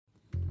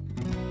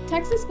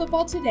Texas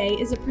Football Today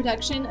is a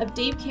production of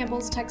Dave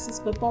Campbell's Texas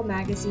Football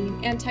Magazine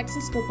and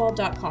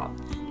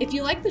TexasFootball.com. If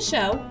you like the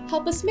show,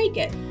 help us make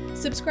it.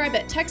 Subscribe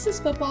at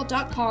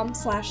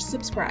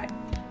TexasFootball.com/subscribe.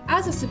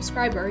 As a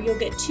subscriber, you'll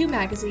get 2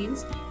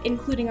 magazines,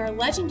 including our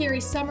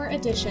legendary summer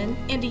edition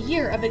and a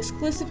year of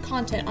exclusive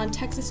content on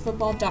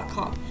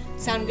TexasFootball.com.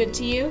 Sound good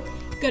to you?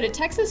 Go to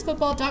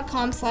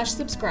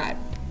TexasFootball.com/subscribe.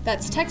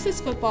 That's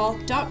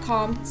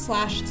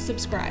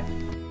TexasFootball.com/subscribe.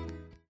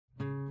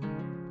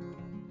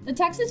 The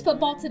Texas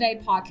Football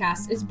Today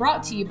podcast is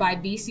brought to you by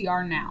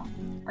VCR Now.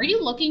 Are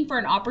you looking for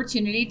an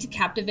opportunity to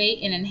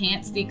captivate and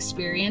enhance the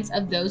experience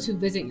of those who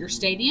visit your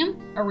stadium,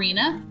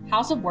 arena,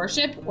 house of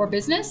worship, or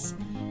business?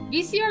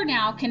 VCR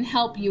Now can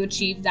help you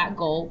achieve that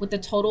goal with the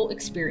total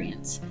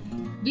experience.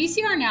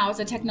 VCR Now is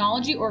a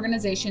technology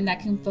organization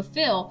that can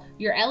fulfill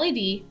your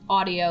LED,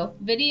 audio,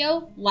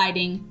 video,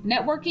 lighting,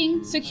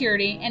 networking,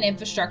 security, and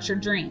infrastructure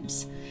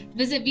dreams.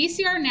 Visit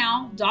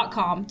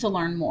VCRNow.com to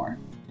learn more.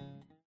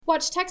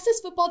 Watch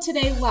Texas Football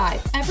Today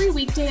live every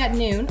weekday at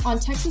noon on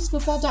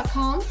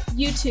TexasFootball.com,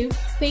 YouTube,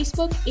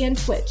 Facebook, and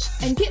Twitch.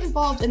 And get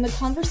involved in the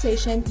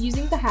conversation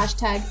using the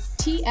hashtag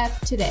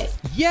TFToday.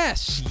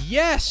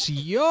 Yes,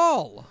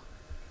 y'all!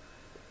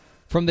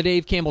 From the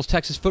Dave Campbell's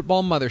Texas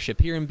Football Mothership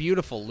here in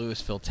beautiful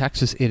Lewisville,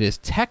 Texas, it is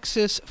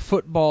Texas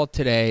Football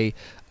Today,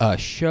 a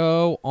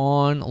show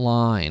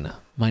online.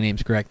 My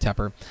name's Greg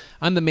Tepper.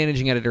 I'm the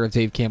managing editor of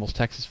Dave Campbell's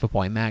Texas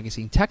Football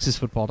Magazine,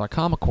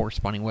 TexasFootball.com, a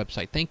corresponding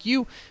website. Thank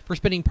you for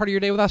spending part of your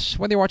day with us,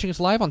 whether you're watching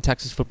us live on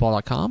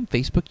TexasFootball.com,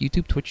 Facebook,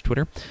 YouTube, Twitch,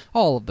 Twitter,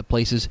 all of the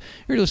places.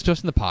 You're listening to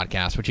us in the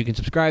podcast, which you can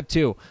subscribe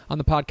to on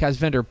the podcast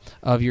vendor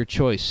of your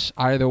choice.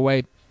 Either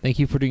way, thank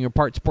you for doing your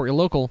part to support your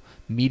local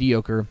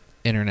mediocre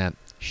internet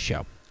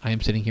show. I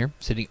am sitting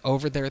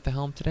over there at the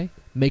helm today,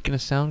 making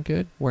us sound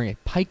good, wearing a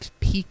Pikes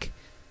Peak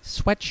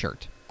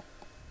sweatshirt.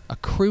 A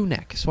crew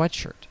neck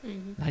sweatshirt.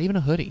 Mm-hmm. Not even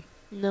a hoodie.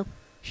 No.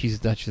 She's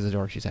Dutch as the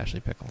door. She's Ashley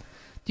Pickle.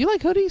 Do you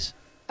like hoodies?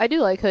 I do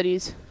like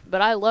hoodies,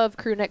 but I love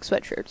crew neck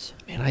sweatshirts.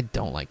 Man, I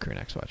don't like crew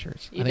neck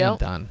sweatshirts. You I think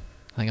don't?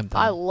 I'm done.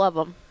 I love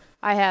them.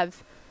 I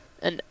have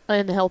an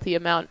unhealthy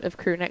amount of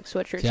crew neck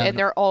sweatshirts, and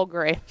they're all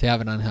gray. So you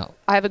have an unhealthy.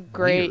 I have a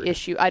gray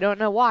issue. I don't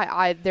know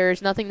why.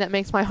 There's nothing that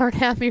makes my heart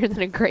happier than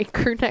a gray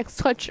crew neck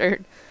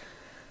sweatshirt.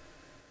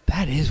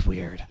 That is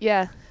weird.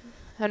 Yeah.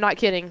 I'm not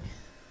kidding.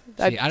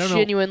 See, I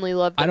genuinely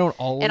love them. I don't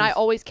always. And I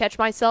always catch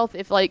myself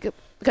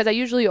because I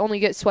usually only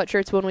get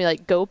sweatshirts when we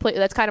go play.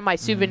 That's kind of my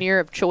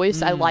souvenir of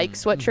choice. I like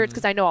sweatshirts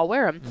because I know I'll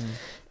wear them.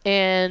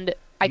 And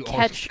I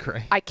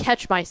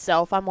catch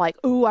myself. I'm like,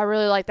 ooh, I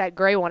really like that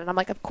gray one. And I'm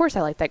like, of course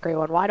I like that gray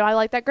one. Why do I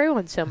like that gray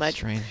one so much?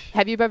 Strange.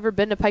 Have you ever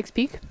been to Pikes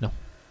Peak? No.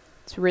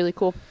 It's really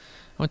cool.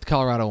 I went to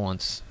Colorado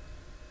once.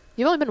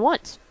 You've only been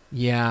once?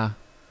 Yeah.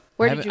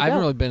 Where did you go? I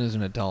haven't really been as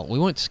an adult. We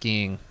went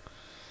skiing.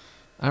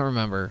 I don't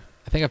remember.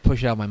 I think I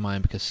pushed it out of my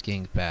mind because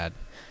skiing's bad.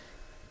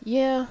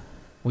 Yeah.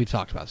 We've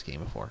talked about skiing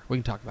before. We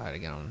can talk about it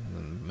again on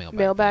the mailbag.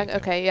 Mailbag?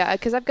 Okay, yeah,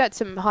 because I've got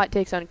some hot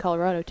takes on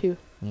Colorado, too.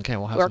 Okay,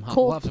 we'll have or some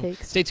cold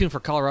takes. Stay tuned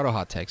for Colorado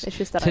hot takes. It's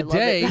just that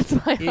Today I love it.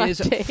 That's my hot is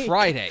take.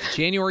 Friday,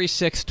 January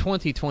 6th,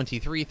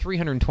 2023,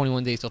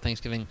 321 days till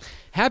Thanksgiving.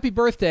 Happy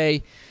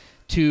birthday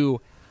to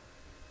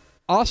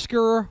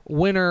Oscar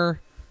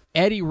winner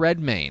Eddie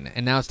Redmayne.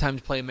 And now it's time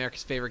to play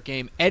America's favorite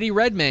game. Eddie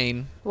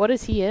Redmayne. What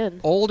is he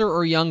in? Older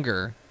or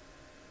younger?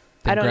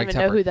 I don't Greg even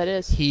Tepper. know who that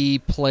is.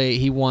 He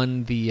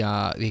won the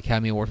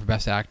Academy Award for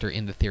Best Actor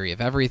in The Theory of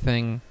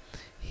Everything.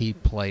 He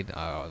played it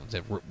was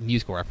a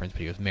musical reference, but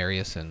he was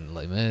Marius in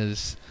Les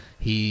Mis.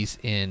 He's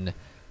in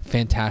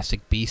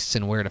Fantastic Beasts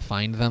and Where to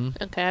Find Them.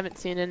 Okay, I haven't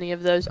seen any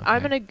of those. Okay.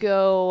 I'm going to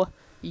go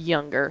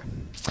younger.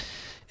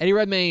 Eddie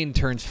Redmayne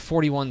turns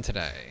 41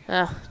 today.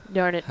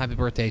 Darn it. Happy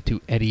birthday to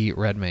Eddie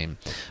Redmayne.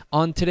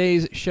 On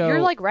today's show...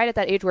 You're right at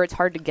that age where it's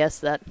hard to guess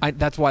that.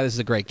 That's why this is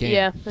a great game.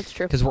 Yeah, that's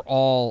true. Because we're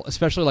all,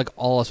 especially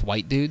all us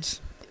white dudes,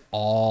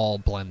 all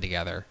blend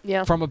together.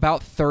 Yeah. From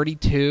about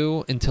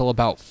 32 until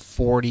about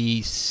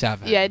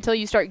 47. Yeah, until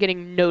you start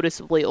getting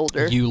noticeably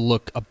older. You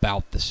look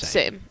about the same.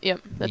 Same.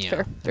 Yep, that's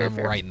fair. Very I'm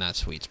fair. right in that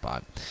sweet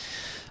spot.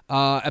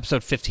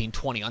 Episode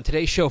 1520. On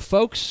today's show,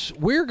 folks,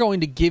 we're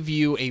going to give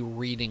you a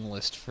reading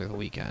list for the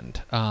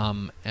weekend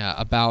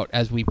about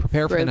as we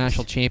prepare for the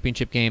national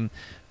championship game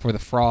for the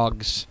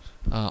Frogs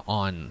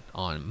on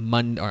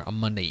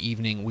Monday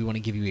evening. We want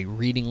to give you a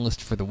reading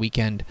list for the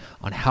weekend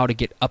on how to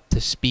get up to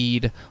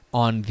speed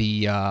on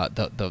the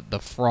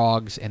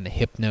Frogs and the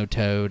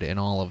Hypnotoad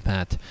and all of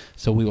that.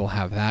 So we will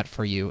have that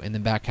for you. In the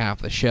back half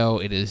of the show,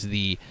 it is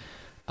the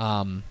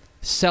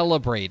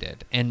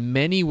celebrated, and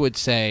many would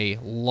say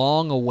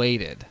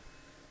long-awaited,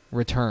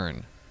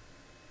 return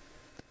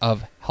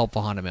of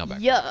Helpful Honda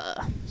Mailbag.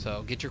 Yeah.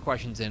 So get your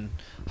questions in.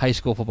 High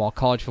school football,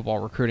 college football,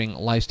 recruiting,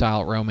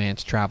 lifestyle,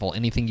 romance, travel,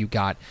 anything you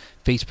got.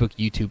 Facebook,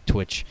 YouTube,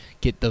 Twitch.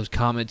 Get those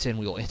comments in.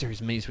 We will answer as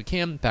many as we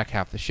can. Back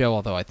half of the show,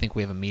 although I think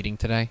we have a meeting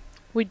today.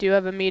 We do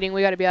have a meeting.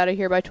 We got to be out of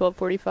here by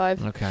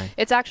 12:45. Okay.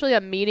 It's actually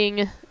a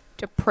meeting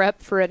to prep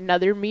for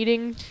another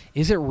meeting.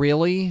 Is it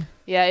really?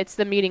 Yeah, it's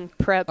the meeting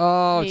prep.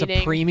 Oh, meeting.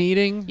 It's a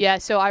pre-meeting? Yeah,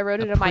 so I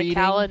wrote it in my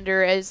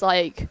calendar as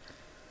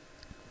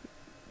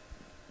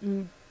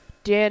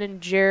Dan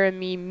and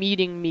Jeremy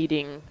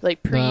meeting,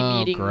 like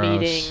pre-meeting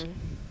meeting.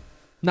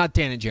 Not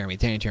Dan and Jeremy.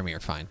 Dan and Jeremy are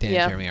fine. Dan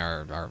and Jeremy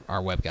are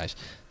our web guys.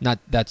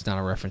 That's not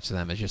a reference to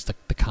them. It's just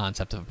the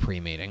concept of a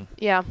pre-meeting.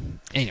 Yeah.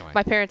 Anyway.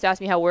 My parents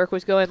asked me how work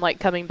was going, like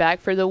coming back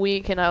for the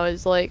week, and I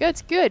was like,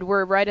 "That's good.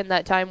 We're right in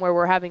that time where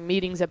we're having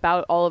meetings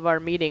about all of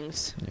our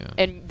meetings." Yeah.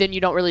 And then you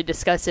don't really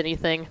discuss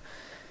anything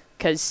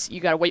because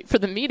you got to wait for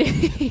the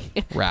meeting.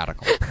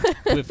 Radical.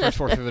 Do we have first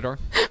four through the door?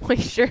 We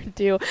sure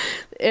do.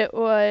 It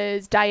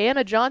was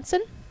Diana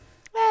Johnson.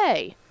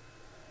 Hey.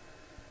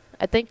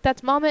 I think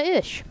that's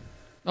Mama-ish.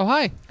 Oh,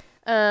 hi.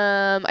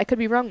 I could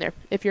be wrong there.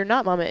 If you're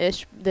not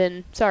Mama-ish,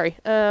 then sorry.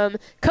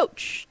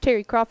 Coach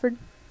Terry Crawford.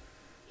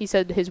 He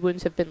said his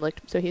wounds have been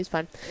licked, so he's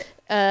fine.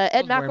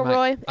 Ed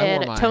McElroy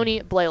and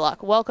Tony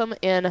Blaylock. Welcome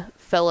in,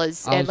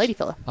 fellas and lady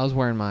fella. I was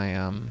wearing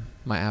my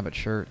my Abbott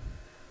shirt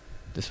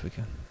this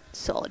weekend.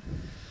 Solid.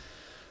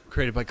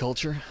 Created by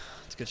Culture.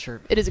 It's a good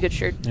shirt. It is a good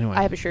shirt. Anyway.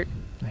 I have a shirt.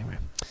 Anyway.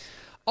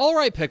 All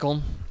right,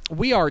 Pickle.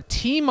 We are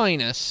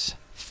T-minus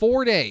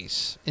 4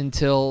 days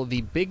until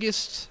the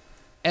biggest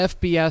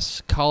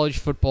FBS college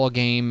football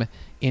game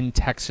in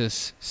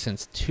Texas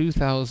since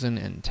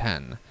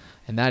 2010.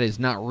 And that is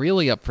not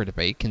really up for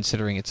debate,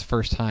 considering it's the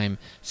first time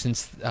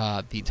since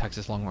the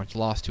Texas Longhorns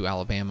lost to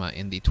Alabama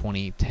in the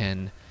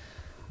 2010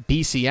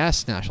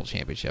 BCS National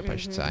Championship, I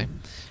should say,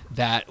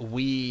 that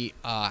we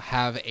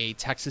have a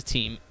Texas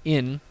team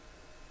in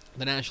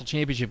the National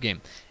Championship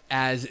game,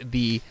 as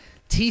the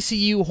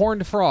TCU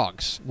Horned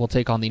Frogs will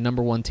take on the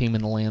number one team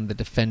in the land, the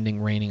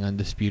defending, reigning,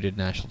 undisputed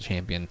national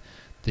champion,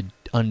 the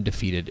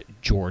undefeated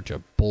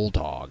Georgia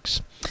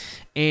Bulldogs.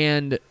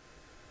 And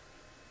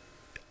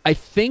I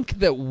think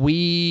that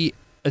we,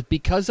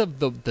 because of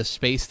the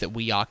space that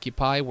we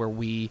occupy, where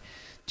we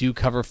do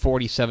cover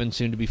 47,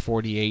 soon to be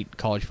 48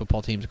 college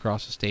football teams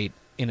across the state,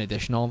 in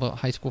addition to all the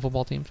high school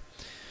football teams,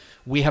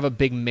 we have a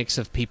big mix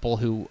of people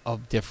who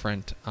of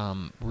different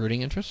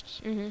rooting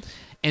interests. Mm-hmm.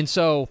 And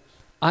so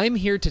I'm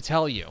here to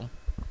tell you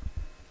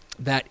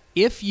that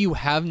if you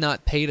have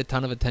not paid a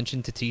ton of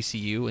attention to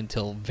TCU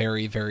until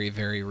very, very,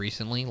 very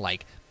recently,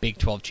 like Big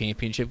 12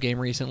 championship game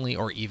recently,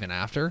 or even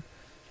after,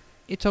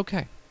 it's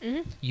okay.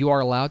 Mm-hmm. You are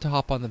allowed to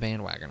hop on the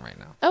bandwagon right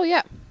now. Oh,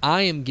 yeah.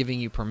 I am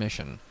giving you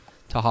permission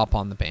to hop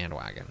on the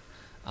bandwagon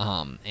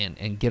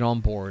and get on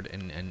board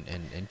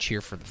and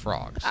cheer for the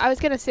Frogs. I was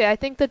going to say, I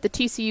think that the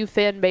TCU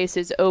fan base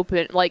is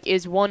open,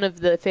 is one of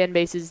the fan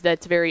bases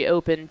that's very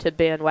open to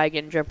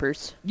bandwagon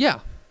jumpers. Yeah.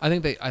 I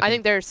think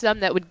there are some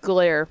that would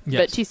glare,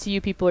 yes. But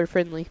TCU people are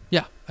friendly.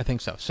 Yeah, I think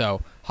so.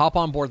 So hop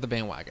on board the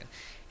bandwagon.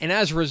 And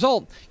as a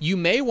result, you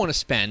may want to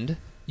spend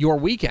your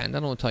weekend, I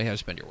don't want to tell you how to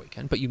spend your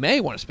weekend, but you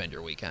may want to spend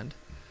your weekend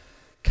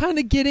kind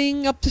of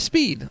getting up to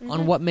speed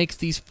on what makes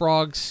these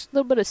Frogs... A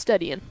little bit of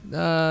studying.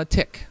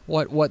 Tick,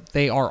 what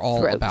they are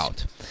all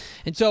about.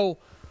 And so,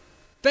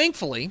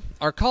 thankfully,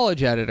 our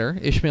college editor,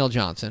 Ishmael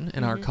Johnson,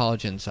 and our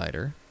college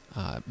insider,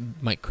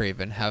 Mike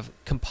Craven, have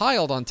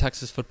compiled on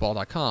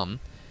TexasFootball.com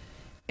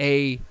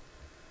a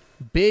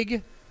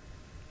big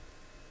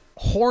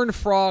Horned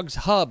Frogs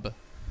hub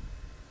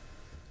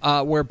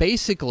where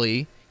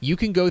basically you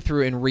can go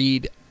through and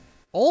read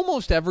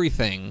almost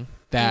everything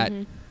that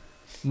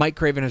Mike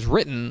Craven has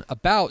written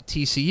about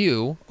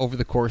TCU over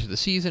the course of the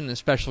season, and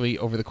especially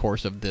over the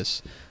course of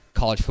this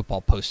college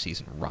football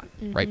postseason run,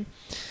 right?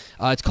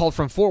 It's called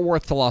From Fort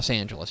Worth to Los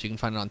Angeles. You can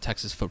find it on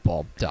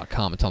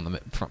TexasFootball.com. It's on the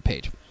front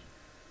page.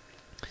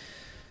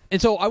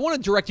 And so I want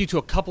to direct you to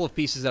a couple of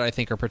pieces that I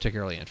think are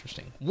particularly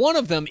interesting. One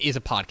of them is a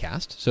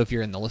podcast, so if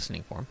you're in the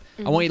listening form,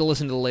 I want you to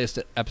listen to the latest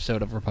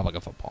episode of Republic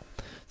of Football.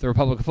 The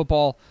Republic of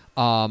Football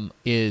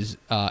is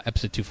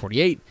episode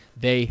 248.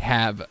 They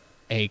have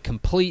a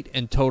complete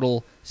and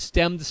total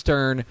stem to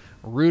stern,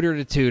 rooter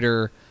to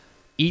tutor,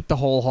 eat the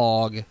whole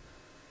hog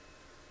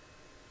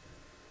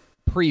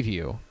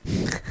preview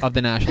of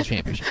the national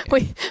championship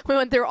game. We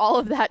went through all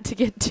of that to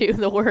get to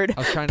the word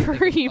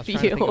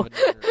preview.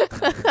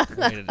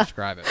 Way to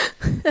describe it.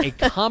 A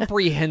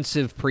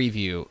comprehensive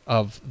preview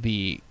of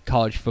the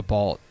college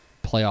football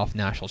playoff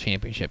national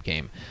championship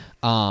game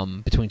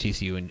between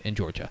TCU and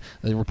Georgia.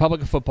 The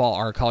Republic of Football,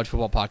 our college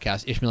football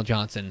podcast, Ishmael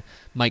Johnson,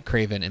 Mike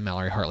Craven, and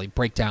Mallory Hartley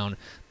break down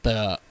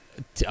the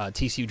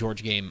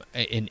TCU-Georgia game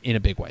in a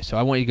big way. So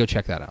I want you to go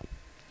check that out.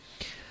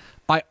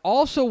 I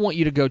also want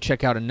you to go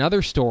check out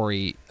another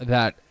story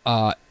that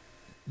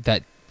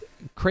that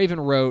Craven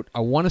wrote,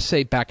 I want to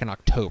say back in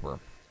October,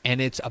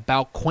 and it's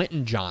about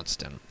Quentin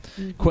Johnston.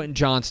 Quentin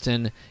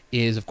Johnston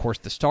is, of course,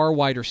 the star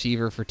wide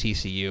receiver for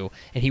TCU,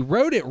 and he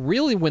wrote it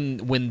really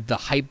when the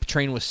hype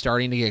train was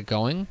starting to get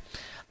going.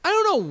 I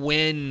don't know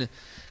when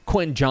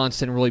Quentin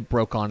Johnston really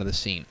broke onto the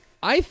scene.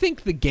 I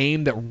think the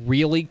game that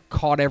really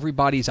caught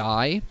everybody's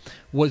eye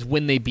was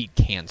when they beat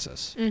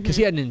Kansas, because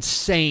he had an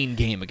insane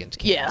game against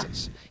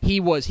Kansas.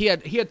 Yeah.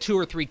 He had 2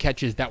 or 3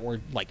 catches that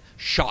were like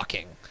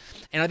shocking,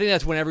 and I think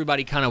that's when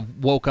everybody kind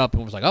of woke up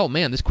and was like, "Oh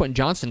man, this Quentin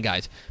Johnston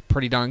guy's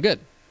pretty darn good."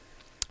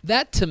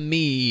 That, to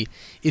me,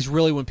 is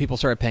really when people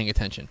started paying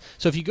attention.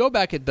 So if you go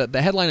back, at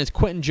the headline is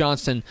Quentin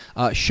Johnston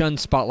shunned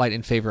spotlight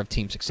in favor of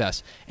team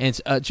success. And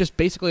it's just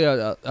basically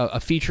a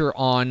feature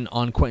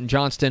on Quentin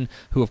Johnston,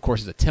 who, of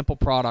course, is a Temple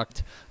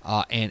product,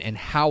 and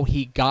how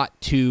he got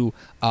to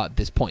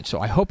this point.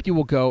 So I hope you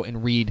will go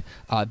and read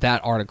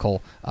that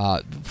article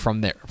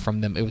from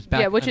them. It was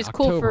back which in is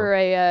October. cool for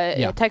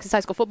a Texas high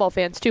school football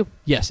fans, too.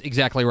 Yes,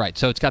 exactly right.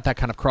 So it's got that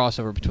kind of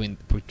crossover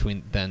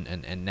between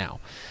then and now.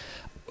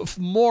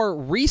 More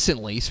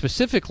recently,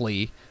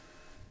 specifically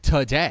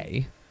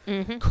today,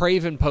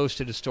 Craven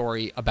posted a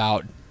story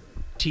about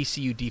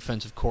TCU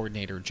defensive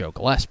coordinator Joe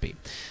Gillespie.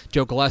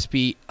 Joe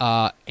Gillespie,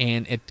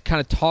 and it kind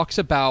of talks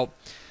about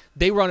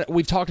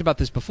we've talked about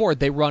this before,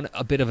 they run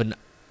a bit of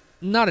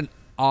not an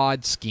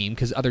odd scheme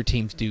because other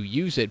teams do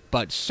use it,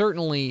 but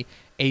certainly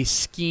a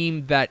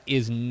scheme that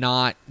is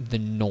not the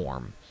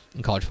norm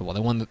in college football.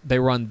 They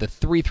run the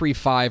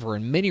 3-3-5, or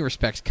in many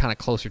respects kind of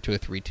closer to a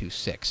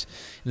 3-2-6,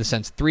 in the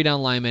sense 3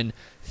 down linemen,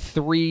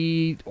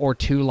 3 or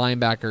 2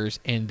 linebackers,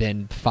 and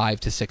then 5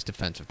 to 6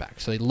 defensive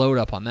backs. So they load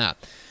up on that.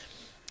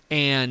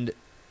 And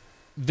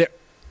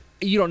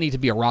you don't need to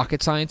be a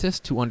rocket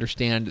scientist to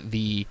understand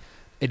the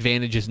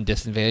advantages and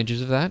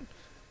disadvantages of that.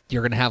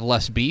 You're going to have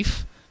less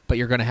beef, but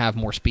you're going to have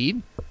more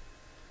speed.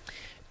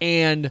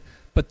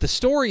 But the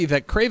story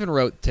that Craven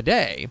wrote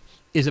today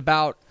is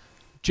about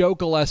Joe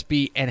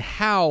Gillespie and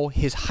how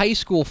his high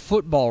school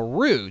football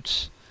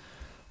roots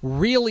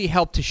really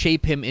helped to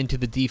shape him into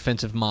the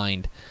defensive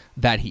mind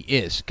that he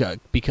is.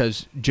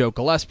 Because Joe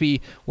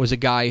Gillespie was a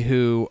guy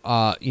who,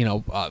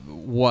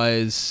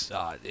 was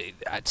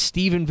at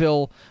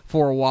Stephenville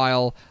for a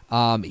while.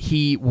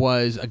 He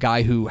was a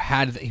guy who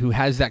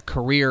has that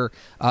career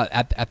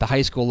at the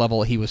high school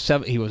level. He was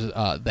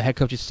the head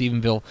coach at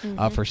Stephenville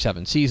for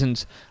 7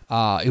 seasons.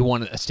 He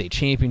won a state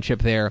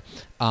championship there.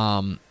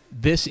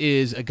 This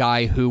is a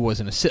guy who was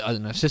an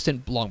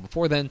assistant long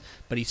before then,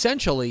 but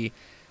essentially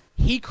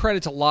he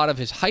credits a lot of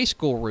his high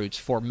school roots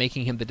for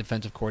making him the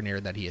defensive coordinator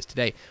that he is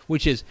today,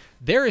 which is,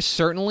 there is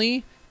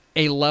certainly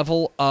a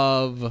level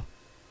of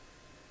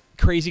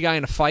crazy guy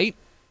in a fight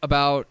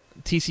about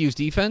TCU's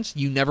defense.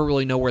 You never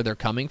really know where they're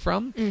coming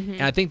from.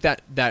 And I think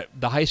that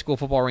the high school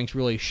football ranks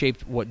really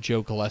shaped what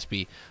Joe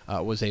Gillespie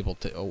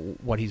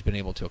what he's been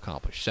able to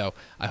accomplish. So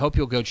I hope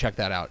you'll go check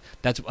that out.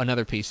 That's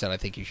another piece that I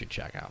think you should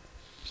check out.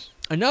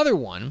 Another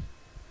one,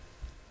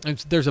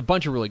 there's a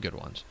bunch of really good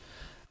ones.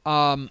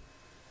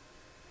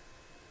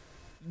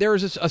 There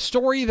was a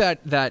story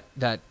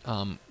that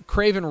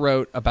Craven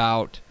wrote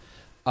about.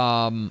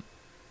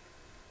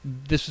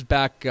 This was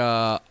back,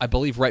 I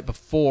believe, right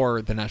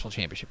before the national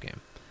championship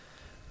game.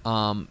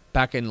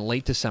 Back in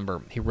late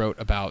December, he wrote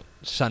about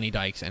Sonny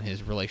Dykes and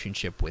his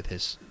relationship with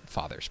his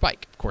father,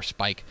 Spike. Of course,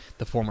 Spike,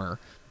 the former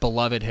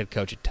beloved head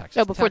coach at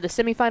Texas. Oh, before the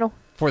semifinal?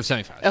 For the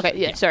semifinal. Okay,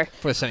 yeah, sorry.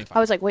 For the semifinal. I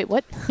was like, wait,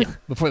 what? Yeah,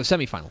 before the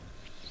semifinal.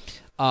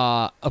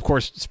 Of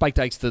course, Spike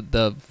Dykes,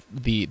 the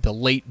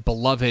late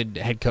beloved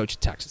head coach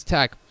at Texas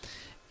Tech,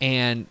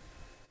 and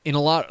in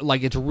a lot,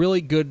 it's a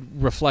really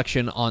good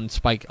reflection on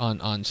Spike,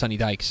 on Sonny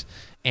Dykes,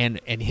 and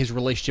his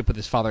relationship with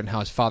his father and how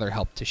his father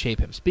helped to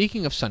shape him.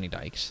 Speaking of Sonny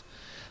Dykes,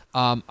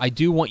 I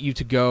do want you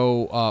to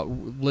go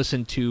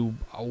listen to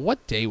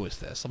what day was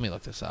this? Let me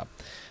look this up.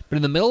 But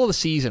in the middle of the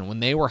season,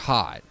 when they were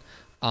hot,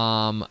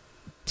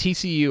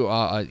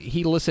 TCU,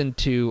 he listened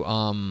to,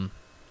 what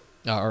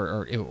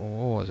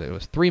was it? It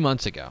was 3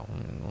 months ago.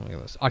 Look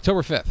at this.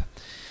 October 5th.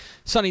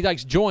 Sonny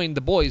Dykes joined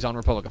the boys on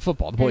Republic of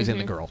Football, the boys and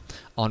the girl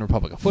on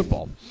Republic of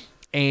Football.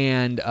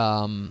 And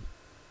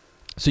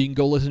so you can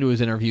go listen to his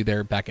interview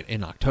there back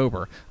in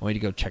October. I want you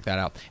to go check that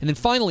out. And then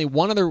finally,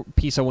 one other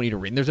piece I want you to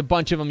read. And there's a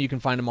bunch of them. You can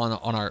find them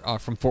on our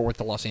from Fort Worth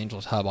to Los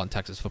Angeles hub on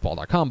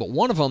TexasFootball.com. But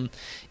one of them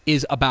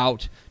is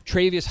about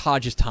Travius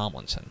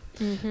Hodges-Tomlinson.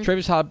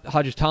 Travius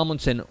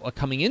Hodges-Tomlinson,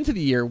 coming into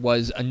the year,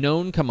 was a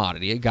known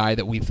commodity, a guy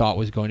that we thought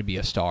was going to be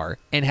a star,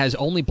 and has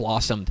only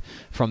blossomed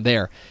from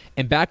there.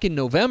 And back in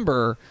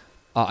November,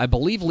 I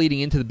believe leading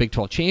into the Big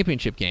 12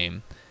 championship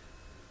game,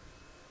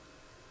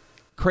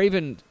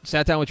 Craven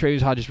sat down with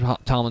Travius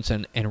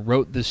Hodges-Tomlinson and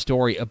wrote this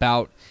story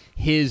about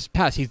his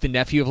past. He's the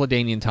nephew of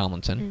LaDainian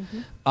Tomlinson.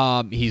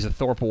 He's a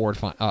Thorpe Award,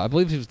 I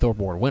believe he was a Thorpe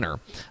Award winner.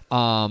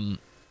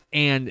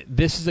 And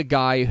this is a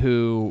guy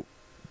who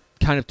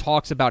kind of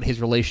talks about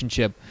his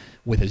relationship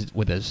with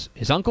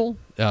his uncle,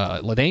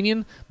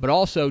 LaDainian, but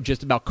also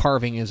just about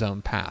carving his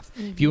own path.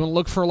 If you want to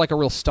look for a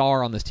real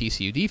star on this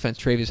TCU defense,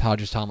 Travius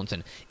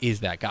Hodges-Tomlinson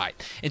is that guy.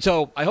 And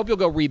so I hope you'll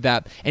go read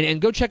that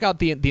and go check out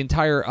the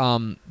entire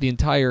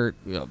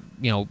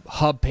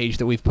hub page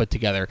that we've put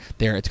together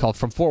there. It's called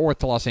From Fort Worth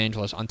to Los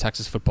Angeles on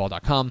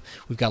TexasFootball.com.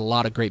 We've got a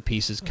lot of great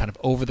pieces kind of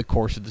over the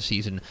course of the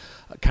season,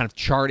 kind of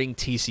charting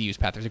TCU's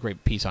path. There's a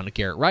great piece on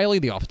Garrett Riley,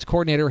 the offensive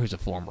coordinator, who's a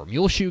former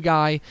Muleshoe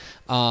guy.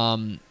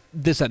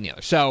 This, that, and the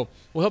other. So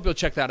we hope you'll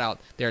check that out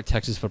there at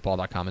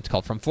TexasFootball.com. It's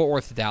called From Fort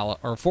Worth to Dallas,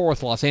 or Fort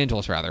Worth to Los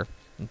Angeles, rather.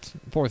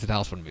 Fort Worth to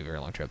Dallas wouldn't be a very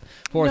long trip.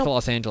 Fort Worth to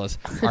Los Angeles,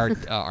 our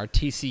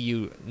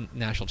TCU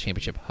National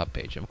Championship hub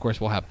page. And, of course,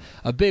 we'll have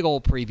a big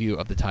old preview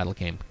of the title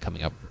game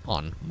coming up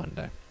on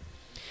Monday.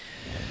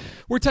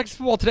 We're Texas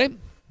Football Today.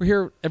 We're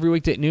here every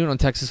weekday at noon on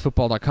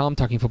TexasFootball.com,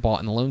 talking football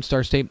in the Lone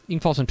Star State. You can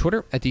follow us on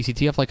Twitter at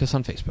DCTF, like us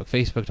on Facebook,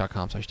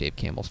 Facebook.com/Dave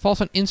Campbell's. Follow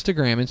us on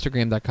Instagram,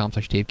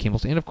 Instagram.com/Dave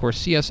Campbell's, and of course,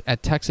 see us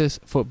at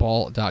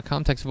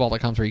TexasFootball.com.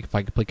 TexasFootball.com is where you can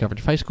find complete coverage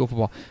of high school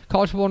football,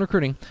 college football, and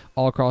recruiting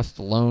all across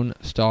the Lone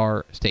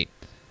Star State.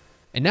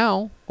 And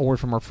now, a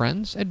word from our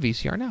friends at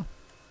VCR Now.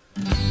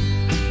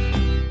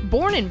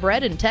 Born and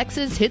bred in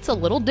Texas hits a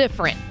little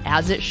different,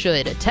 as it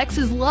should.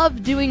 Texans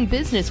love doing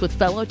business with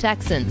fellow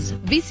Texans.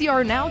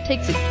 VCR Now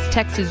takes its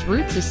Texas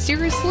roots as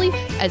seriously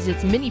as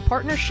its many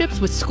partnerships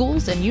with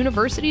schools and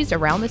universities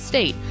around the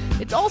state.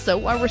 It's also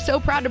why we're so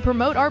proud to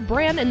promote our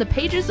brand in the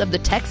pages of the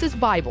Texas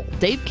Bible,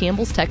 Dave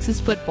Campbell's Texas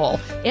Football,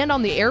 and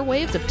on the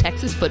airwaves of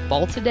Texas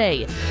Football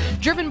Today.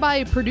 Driven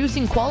by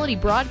producing quality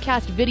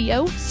broadcast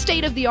video,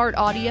 state-of-the-art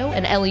audio,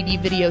 and LED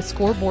video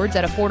scoreboards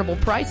at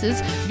affordable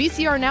prices,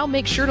 VCR Now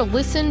makes sure to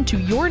listen to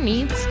your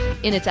needs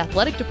in its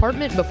athletic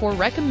department before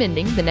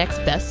recommending the next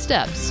best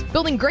steps.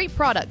 Building great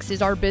products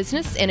is our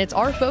business, and it's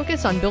our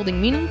focus on building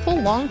meaningful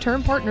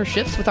long-term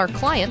partnerships with our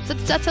clients that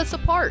sets us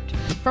apart.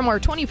 From our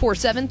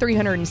 24/7,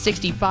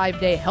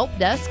 365-day help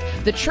desk,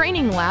 the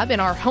training lab in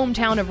our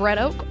hometown of Red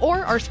Oak,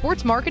 or our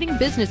sports marketing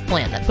business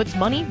plan that puts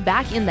money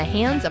back in the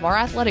hands of our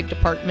athletic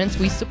departments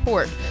we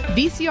support,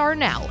 VCR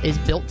Now is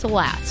built to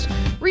last.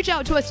 Reach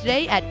out to us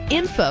today at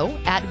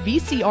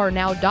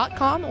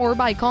info@vcrnow.com or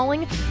by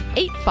calling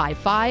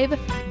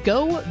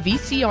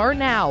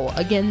 855-GO-VCR-NOW.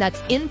 Again,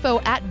 that's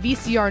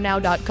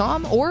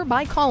info@vcrnow.com or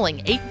by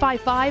calling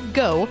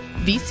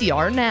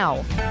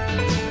 855-GO-VCR-NOW.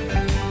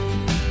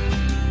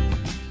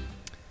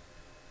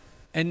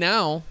 And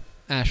now,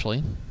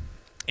 Ashley,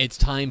 it's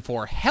time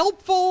for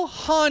Helpful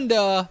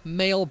Honda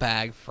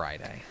Mailbag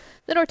Friday.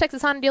 The North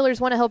Texas Honda dealers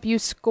want to help you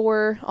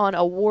score on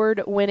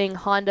award-winning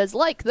Hondas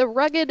like the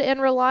rugged and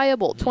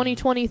reliable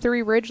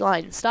 2023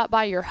 Ridgeline. Stop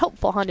by your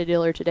helpful Honda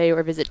dealer today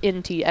or visit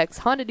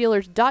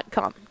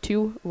ntxhondadealers.com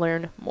to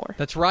learn more.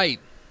 That's right.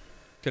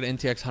 Go to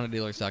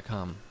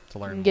ntxhondadealers.com to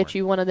learn more. Get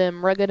you one of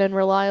them rugged and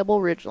reliable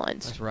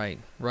Ridgelines. That's right.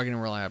 Rugged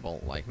and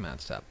reliable like Matt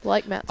Stepp.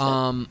 Like Matt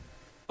Stepp.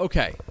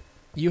 Okay.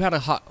 You had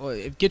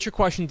get your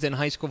questions in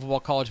high school football,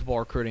 college football,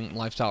 recruiting,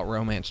 lifestyle,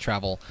 romance,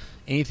 travel,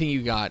 anything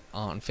you got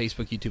on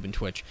Facebook, YouTube, and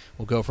Twitch.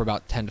 We'll go for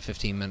about 10 to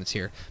 15 minutes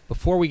here.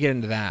 Before we get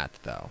into that,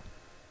 though,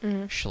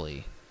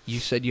 Ashley, you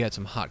said you had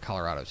some hot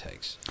Colorado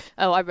takes.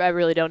 Oh, I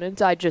really don't.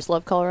 I just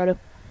love Colorado.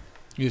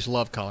 You just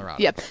love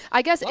Colorado. Yeah.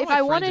 I guess if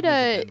I wanted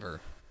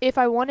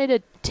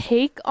to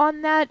take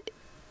on that,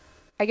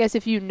 I guess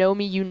if you know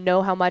me, you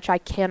know how much I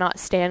cannot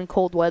stand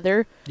cold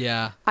weather.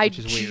 Yeah, I which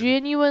is weird.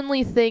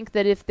 Genuinely think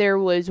that if there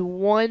was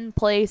one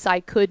place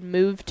I could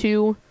move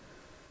to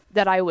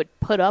that I would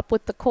put up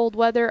with the cold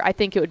weather, I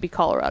think it would be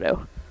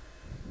Colorado.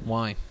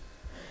 Why?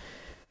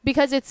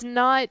 Because it's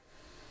not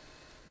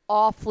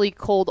awfully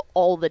cold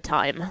all the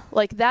time.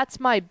 Like, that's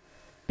my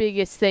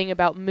biggest thing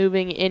about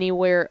moving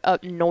anywhere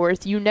up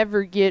north. You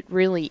never get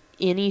really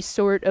any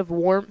sort of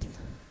warmth.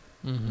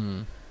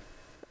 Mm-hmm.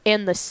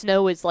 And the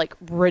snow is, like,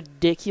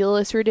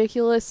 ridiculous.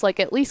 Like,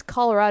 at least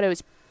Colorado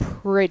is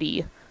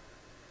pretty.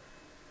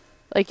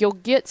 Like, you'll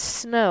get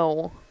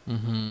snow,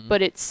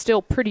 but it's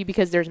still pretty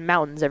because there's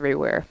mountains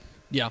everywhere.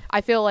 Yeah.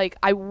 I feel like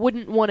I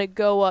wouldn't want to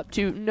go up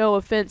to, no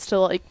offense to,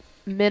 like,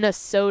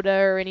 Minnesota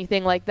or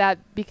anything like that.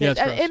 Because,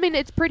 I mean,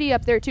 it's pretty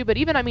up there, too. But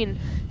even, I mean,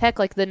 heck,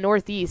 like, the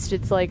Northeast,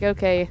 it's like,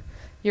 okay,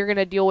 you're going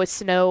to deal with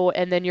snow,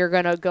 and then you're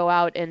going to go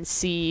out and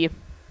see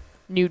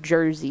New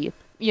Jersey,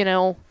 you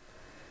know?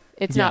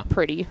 It's not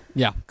pretty.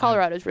 Yeah.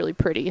 Colorado's really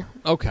pretty.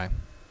 Okay.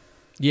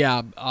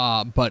 Yeah,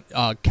 but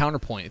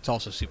counterpoint, it's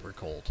also super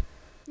cold.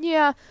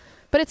 Yeah,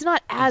 but it's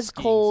not as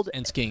cold.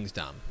 And skiing's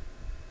dumb.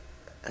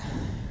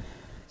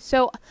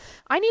 So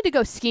I need to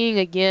go skiing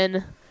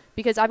again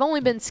because I've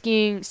only been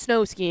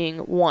snow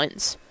skiing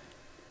once.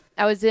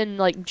 I was in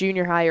like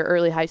junior high or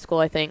early high school,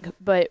 I think.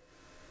 But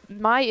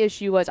my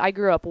issue was I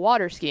grew up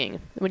water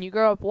skiing. When you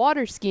grow up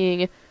water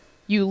skiing,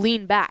 you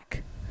lean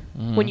back.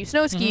 When you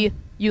snow ski,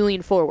 you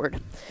lean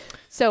forward.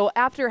 So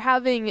after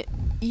having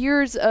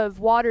years of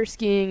water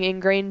skiing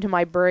ingrained into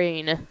my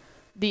brain,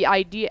 the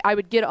idea I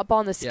would get up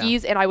on the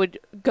skis and I would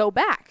go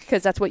back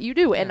because that's what you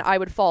do, and I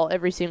would fall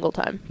every single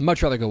time.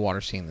 Much rather go water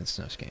skiing than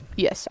snow skiing.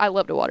 Yes, I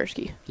love to water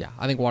ski. Yeah,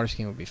 I think water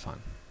skiing would be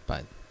fun,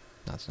 but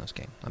not snow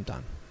skiing. I'm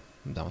done.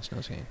 I'm done with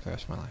snow skiing for the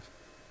rest of my life.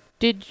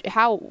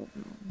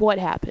 What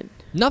happened?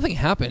 Nothing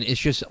happened.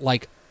 It's just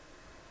like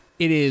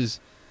it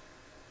is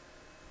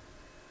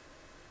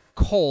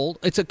cold.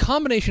 It's a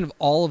combination of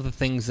all of the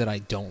things that I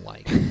don't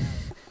like.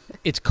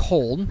 It's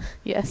cold.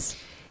 Yes.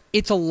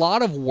 It's a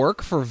lot of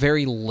work for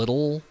very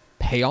little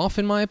payoff,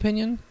 in my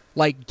opinion.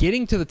 Like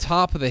getting to the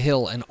top of the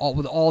hill and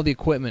with all the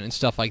equipment and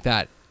stuff like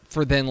that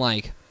for then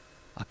like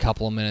a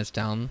couple of minutes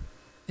down.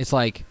 It's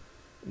like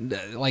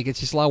it's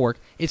just a lot of work.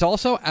 It's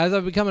also, as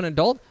I've become an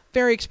adult,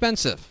 very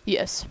expensive.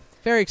 Yes.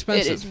 Very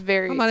expensive. It is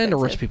very I'm not expensive.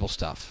 into rich people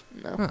stuff.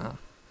 No.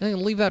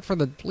 Leave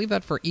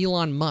that for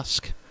Elon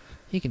Musk.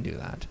 He can do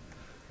that.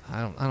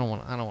 I don't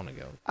want to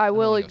go. I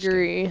will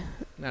agree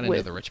Not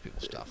into the rich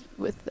people stuff.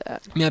 With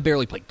that. I mean, I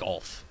barely play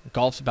golf.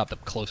 Golf's about the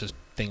closest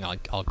thing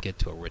I'll get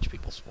to a rich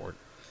people sport.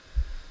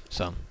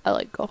 So. I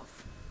like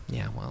golf.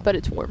 Yeah, well. But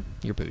it's warm.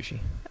 You're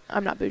bougie.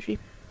 I'm not bougie.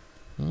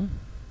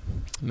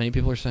 Many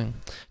people are saying.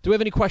 Do we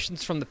have any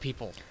questions from the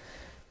people?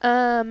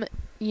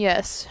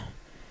 Yes.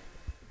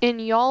 In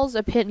y'all's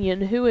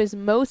opinion, who is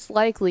most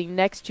likely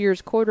next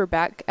year's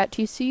quarterback at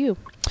TCU?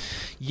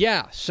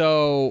 Yeah,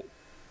 so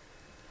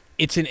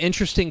it's an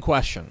interesting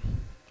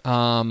question.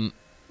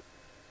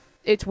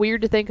 It's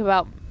weird to think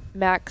about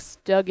Max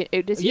Duggan.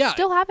 Does he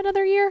still have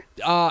another year?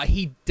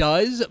 He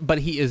does, but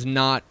he is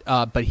not.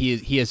 But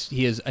he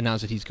has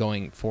announced that he's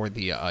going for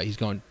the he's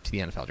going to the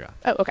NFL draft.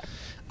 Oh,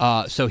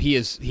 okay. So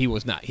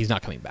he's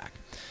not coming back.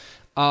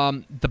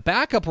 The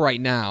backup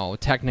right now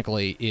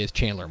technically is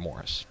Chandler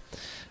Morris.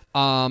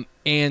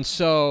 And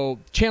so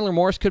Chandler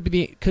Morris could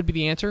be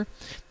the answer.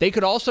 They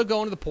could also go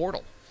into the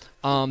portal.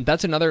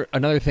 That's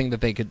another thing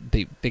that they could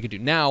do.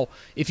 Now,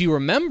 if you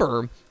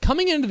remember,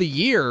 coming into the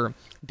year,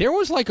 there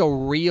was a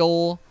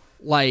real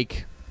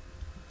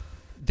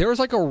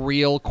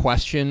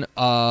question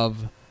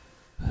of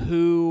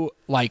who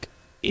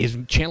is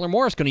Chandler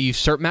Morris going to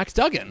usurp Max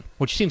Duggan,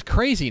 which seems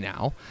crazy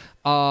now.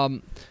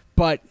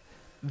 But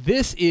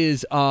this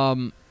is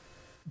and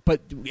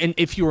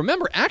if you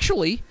remember,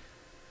 actually,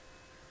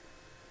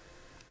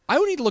 I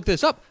would need to look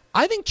this up.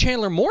 I think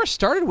Chandler Morris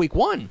started week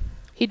 1.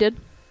 He did.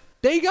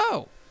 There you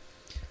go.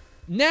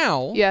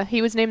 Now... Yeah,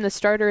 he was named the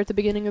starter at the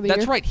beginning of the year.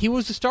 That's right. He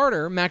was the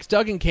starter. Max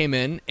Duggan came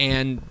in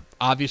and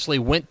obviously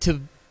went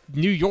to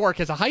New York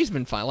as a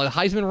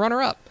Heisman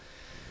runner-up.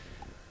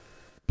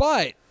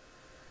 But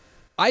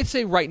I'd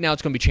say right now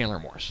it's going to be Chandler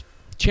Morris.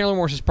 Chandler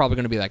Morris is probably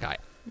going to be that guy.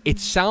 It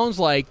sounds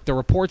like the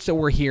reports that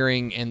we're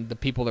hearing and the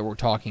people that we're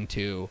talking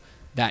to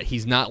that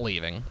he's not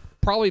leaving.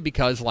 Probably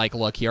because,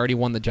 look, he already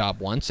won the job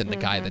once, and the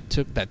guy that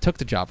took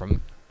the job from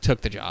him took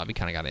the job. He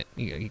kind of got it.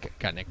 He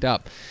got nicked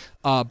up.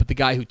 But the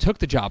guy who took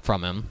the job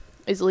from him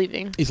is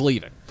leaving.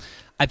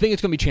 I think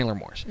it's going to be Chandler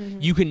Morris.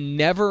 You can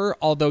never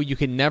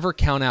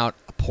count out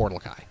a portal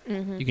guy.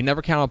 You can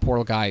never count out a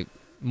portal guy.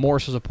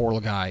 Morris is a portal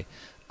guy.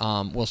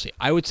 We'll see.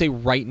 I would say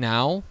right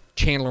now,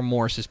 Chandler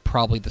Morris is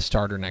probably the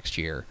starter next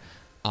year.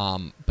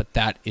 But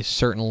that is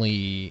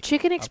certainly...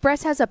 Chicken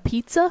Express has a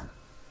pizza?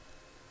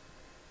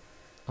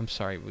 I'm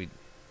sorry.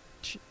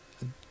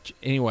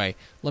 Anyway,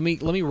 let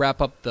me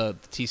wrap up the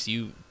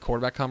TCU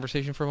quarterback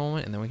conversation for a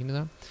moment, and then we can do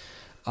that.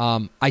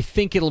 I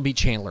think it'll be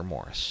Chandler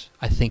Morris.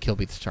 I think he'll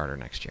be the starter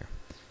next year.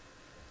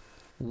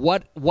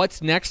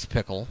 What's next,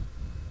 Pickle?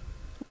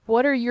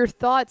 What are your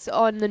thoughts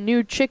on the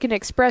new Chicken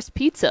Express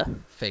pizza?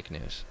 Fake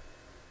news.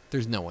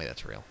 There's no way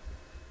that's real.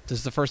 This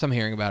is the first I'm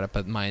hearing about it,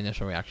 but my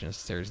initial reaction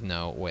is there's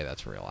no way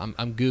that's real.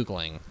 I'm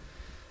Googling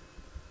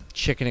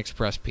Chicken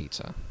Express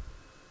pizza.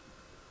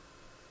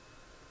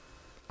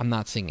 I'm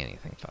not seeing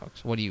anything,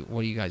 folks. What are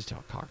you guys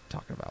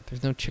talking about?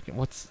 There's no chicken.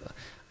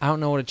 I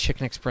don't know what a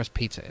Chicken Express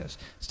pizza is.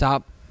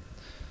 Stop.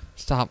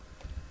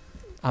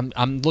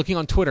 I'm looking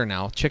on Twitter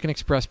now. Chicken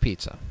Express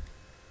pizza.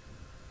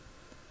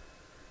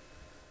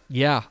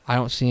 Yeah, I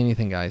don't see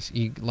anything, guys.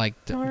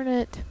 Darn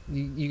it.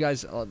 You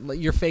guys,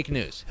 you're fake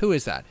news. Who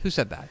is that? Who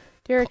said that?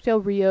 Derek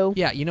Del Rio.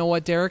 Yeah, you know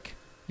what, Derek?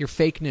 You're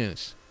fake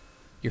news.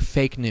 You're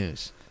fake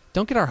news.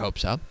 Don't get our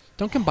hopes up.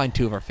 Don't combine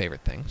two of our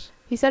favorite things.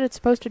 He said it's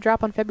supposed to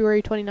drop on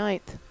February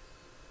 29th.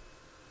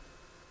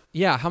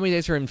 Yeah, how many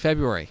days are in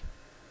February?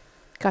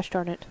 Gosh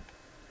darn it.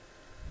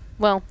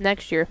 Well,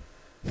 next year.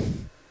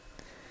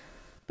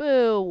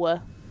 Boo.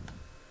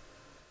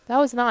 That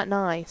was not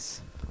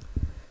nice.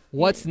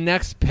 What's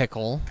next,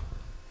 Pickle?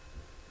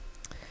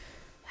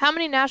 How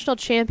many national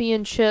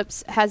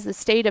championships has the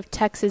state of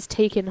Texas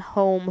taken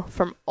home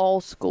from all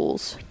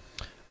schools?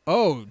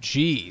 Oh,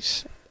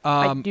 geez.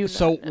 I do not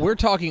so know. We're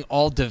talking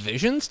all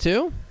divisions,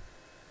 too?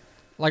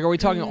 Are we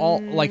talking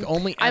all,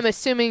 only... I'm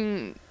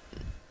assuming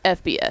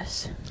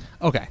FBS.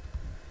 Okay.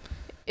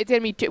 It's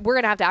going to be... we're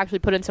going to have to actually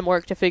put in some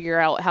work to figure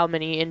out how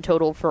many in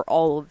total for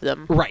all of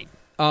them. Right.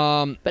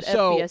 But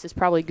FBS is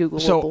probably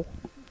Googleable. So,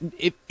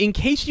 in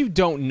case you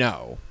don't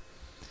know,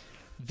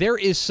 there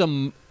is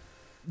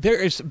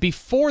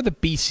before the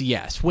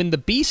BCS, when the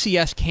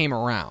BCS came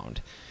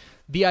around,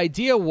 the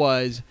idea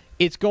was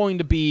it's going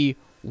to be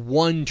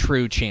one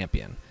true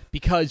champion.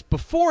 Because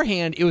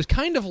beforehand, it was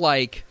kind of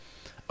like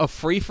a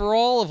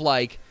free-for-all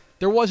of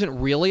there wasn't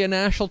really a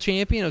national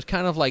champion. It was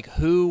kind of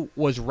who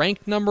was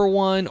ranked number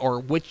one or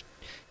which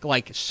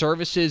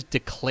services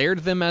declared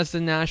them as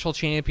the national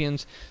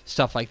champions,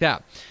 stuff like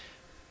that.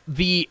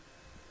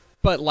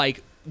 But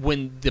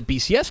when the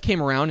BCS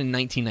came around in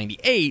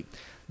 1998,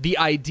 the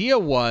idea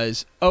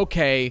was,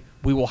 okay,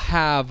 we will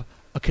have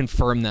a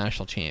confirmed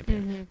national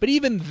champion. Mm-hmm. But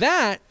even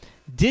that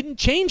didn't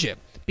change it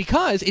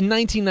because in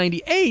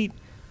 1998,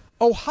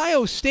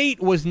 Ohio State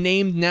was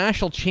named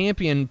national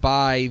champion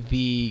by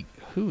the...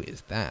 Who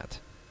is that?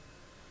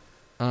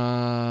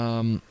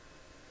 I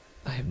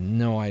have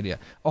no idea.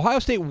 Ohio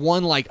State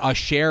won a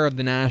share of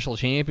the national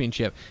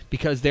championship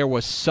because there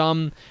was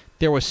some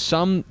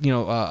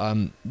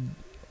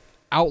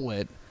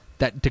outlet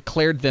that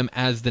declared them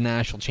as the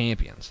national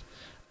champions.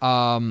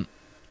 I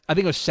think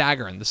it was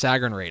Sagarin. The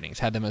Sagarin ratings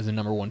had them as the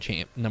number one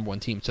team,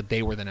 so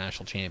they were the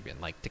national champion,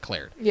 like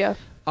declared. Yeah.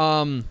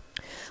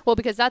 Well,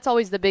 because that's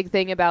always the big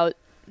thing about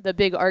the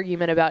big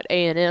argument about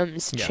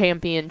A&M's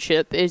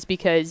championship is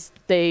because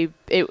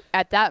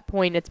at that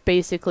point it's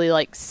basically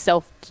like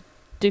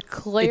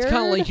self-declared. It's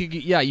kind of like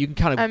you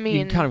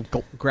can kind of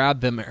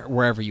grab them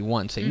wherever you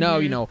want. Say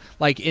no,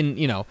 like in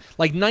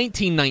like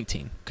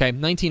 1919. Okay,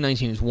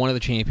 1919 is one of the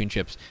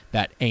championships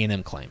that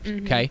A&M claims.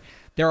 Okay,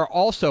 there are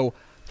also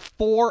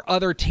 4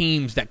 other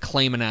teams that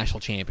claim a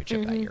national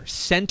championship that year.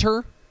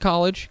 Centre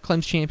College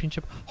claims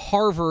championship.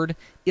 Harvard,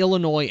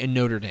 Illinois, and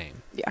Notre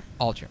Dame. Yeah,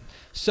 all champ.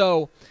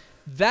 So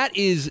that's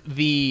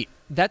the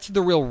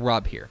real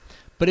rub here.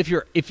 But if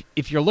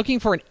you're looking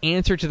for an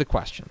answer to the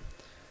question,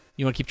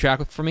 you want to keep track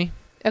with for me?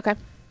 Okay.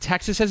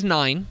 Texas has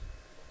 9.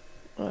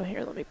 Oh,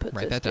 here, let me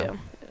write that down.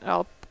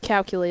 I'll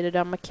calculate it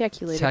on my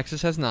calculator.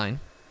 Texas has 9.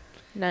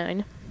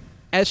 9.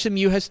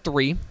 SMU has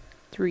 3.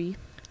 3.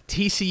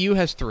 TCU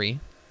has 3.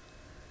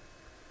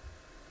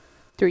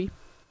 3.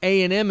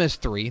 A&M has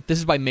 3. This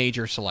is by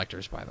major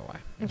selectors, by the way.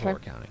 That's what we're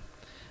counting.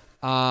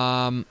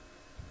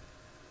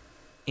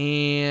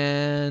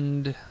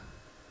 And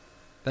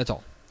that's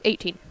all.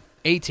 18.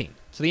 18.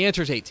 So the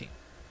answer is 18.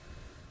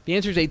 The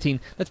answer is 18.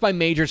 That's by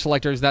major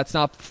selectors. That's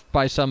not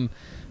by some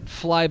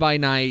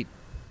fly-by-night,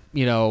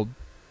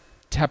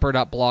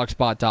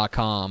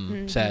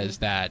 Tepper.blogspot.com says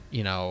that,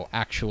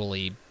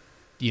 actually,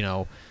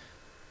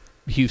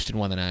 Houston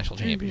won the national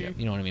championship.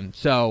 You know what I mean?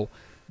 So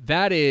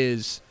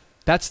that's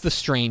the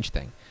strange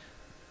thing.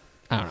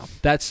 I don't know.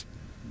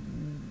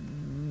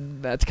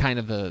 That's kind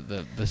of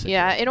the situation.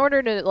 Yeah, in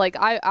order to,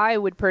 I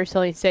would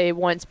personally say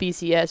once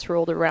BCS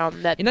rolled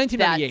around that... In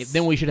 1998,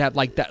 then we should have,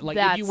 that. Like,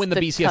 if you win the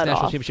BCS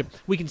national championship,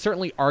 we can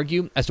certainly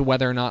argue as to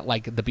whether or not,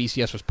 the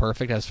BCS was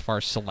perfect as far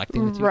as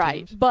selecting the two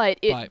teams. But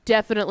it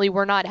definitely,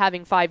 we're not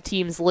having 5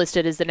 teams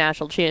listed as the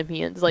national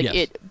champions.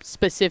 It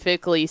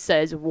specifically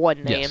says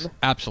one name. Yes,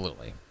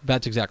 absolutely.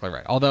 That's exactly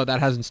right. Although that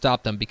hasn't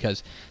stopped them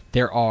because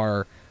there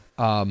are,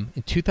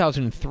 in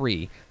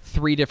 2003,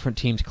 3 different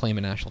teams claim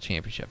a national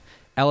championship.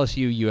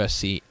 LSU,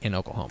 USC, and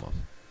Oklahoma.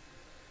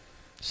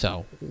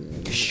 So,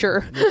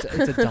 sure.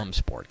 it's a dumb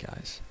sport,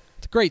 guys.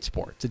 It's a great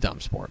sport. It's a dumb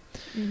sport.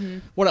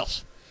 What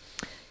else?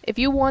 If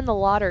you won the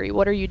lottery,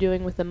 what are you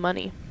doing with the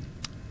money?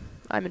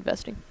 I'm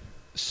investing.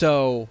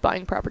 So,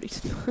 buying properties.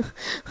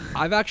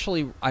 I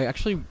actually,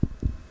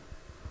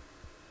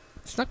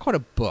 it's not quite a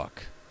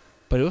book,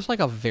 but it was like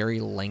a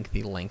very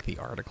lengthy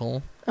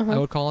article, I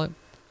would call it,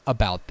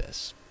 about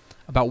this.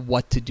 About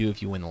what to do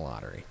if you win the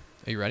lottery.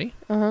 Are you ready?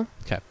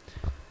 Okay.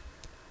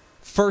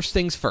 First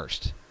things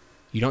first,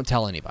 you don't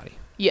tell anybody.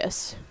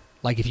 Yes.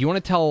 Like, if you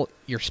want to tell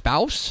your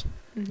spouse,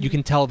 you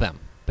can tell them.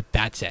 But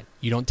that's it.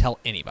 You don't tell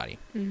anybody.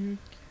 The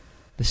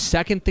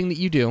second thing that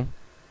you do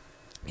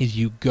is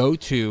you go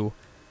to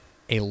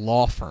a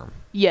law firm.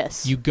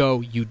 Yes. You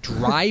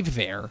drive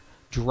there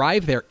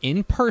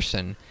in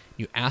person.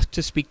 You ask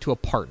to speak to a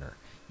partner.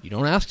 You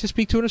don't ask to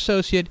speak to an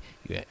associate.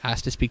 You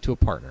ask to speak to a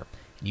partner.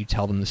 And you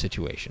tell them the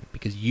situation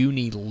because you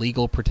need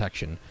legal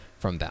protection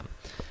from them.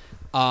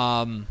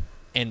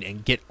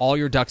 And get all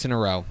your ducks in a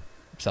row,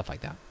 stuff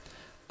like that.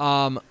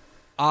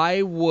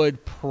 I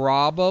would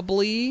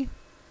probably...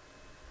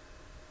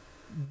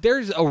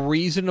 There's a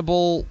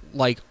reasonable,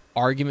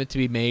 argument to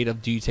be made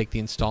of do you take the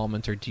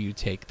installment or do you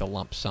take the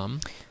lump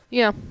sum?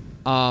 Yeah.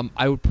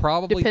 I would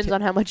probably... Depends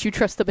on how much you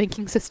trust the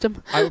banking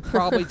system. I would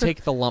probably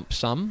take the lump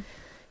sum.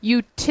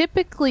 You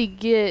typically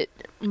get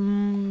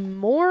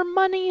more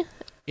money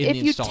if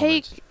you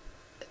take...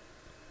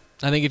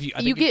 I think if you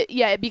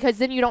get because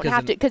then you don't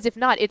have to, because if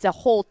not, it's a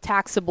whole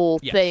taxable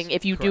thing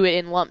if you do it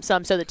in lump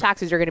sum. So the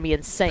taxes are going to be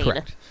insane.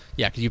 Correct.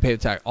 Yeah, because you pay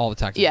all the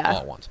taxes all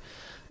at once.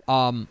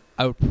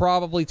 I would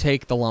probably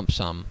take the lump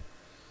sum,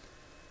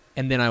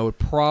 and then I would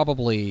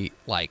probably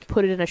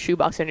put it in a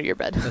shoebox under your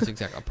bed. That's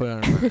exactly. I'll put it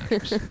under my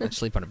mattress and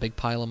sleep on a big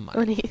pile of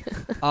money.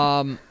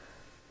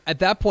 At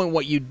that point,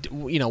 what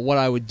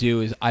I would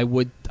do is I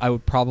would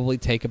probably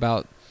take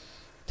about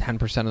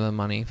 10% of the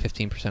money,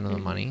 15% of the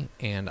money,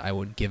 and I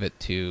would give it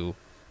to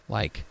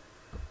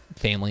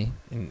family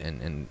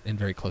and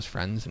very close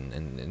friends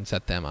and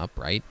set them up,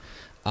 right?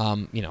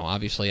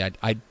 Obviously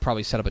I'd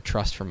probably set up a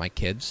trust for my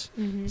kids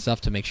and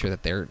stuff to make sure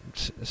that they're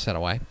set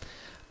away.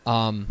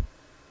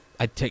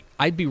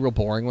 I'd be real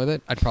boring with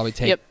it. I'd probably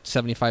take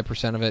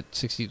 75% of it,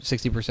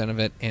 60% of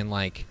it, and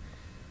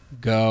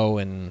go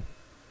and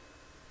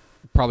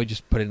probably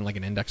just put it in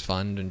an index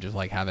fund and just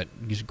have it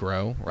just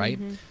grow, right?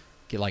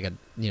 Get an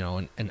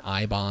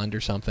I bond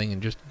or something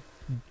and just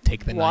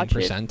take the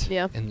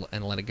 9%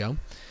 and let it go.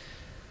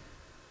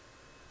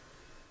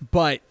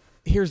 But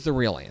here's the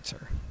real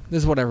answer.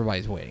 This is what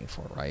everybody's waiting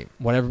for, right?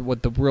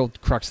 What the real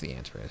crux of the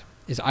answer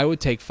is I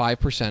would take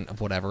 5% of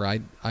whatever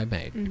I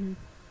made,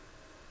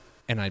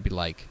 and I'd be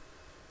like,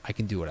 I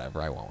can do whatever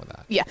I want with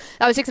that. Yeah,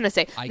 I was just gonna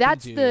say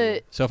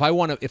So if I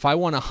won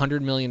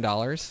 $100 million,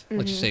 let's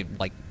just say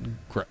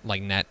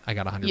net, I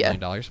got $100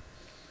 million.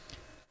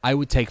 I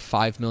would take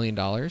 $5 million,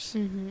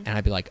 and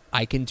I'd be like,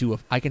 I can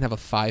have a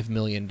 $5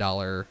 million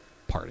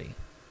party.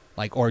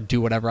 like, or do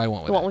whatever I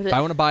want with it. If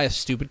I want to buy a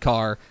stupid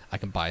car, I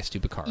can buy a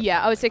stupid car.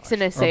 Yeah, I was fixing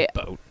to say,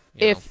 boat.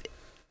 If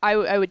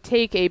I would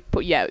take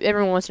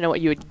everyone wants to know what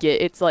you would get.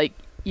 It's like,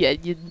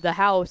 the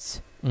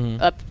house,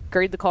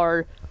 upgrade the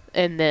car,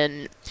 and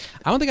then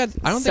I don't think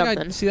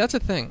I'd see. That's a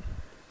thing.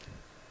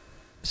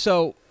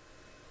 So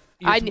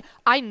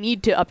I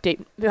need to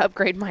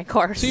upgrade my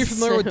car. So you're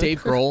familiar with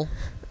Dave Grohl?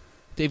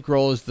 Dave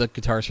Grohl is the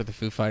guitarist for the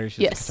Foo Fighters.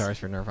 He's Yes. the guitarist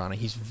for Nirvana.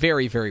 He's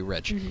very, very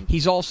rich. Mm-hmm.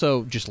 He's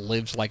also just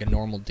lives like a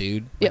normal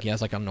dude. Like Yep. he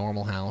has like a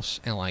normal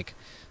house and like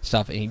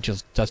stuff, and he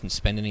just doesn't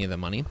spend any of the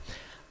money.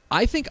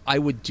 I think I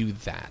would do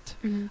that.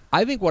 Mm-hmm.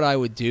 I think what I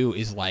would do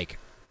is like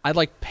I'd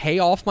like pay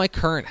off my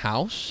current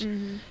house,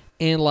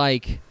 and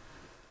like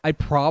I'd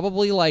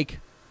probably like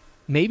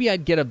maybe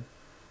I'd get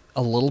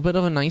a little bit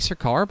of a nicer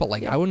car, but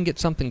like I wouldn't get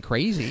something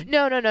crazy.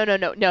 No.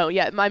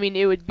 Yeah, I mean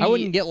it would be. I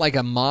wouldn't get like a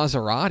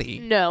Maserati.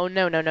 No.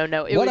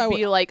 It would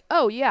be like,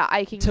 oh yeah,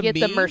 I can get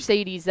the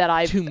Mercedes that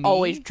I've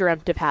always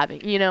dreamt of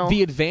having. You know,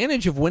 the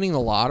advantage of winning the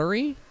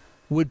lottery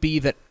would be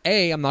that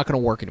I'm not going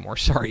to work anymore.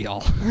 Sorry,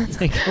 y'all.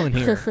 Take going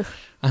here.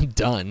 I'm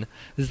done.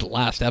 This is the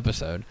last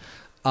episode.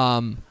 I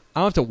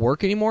don't have to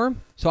work anymore,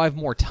 so I have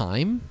more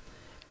time.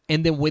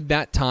 And then with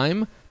that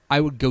time, I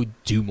would go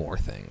do more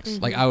things.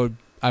 Like I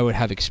would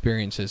have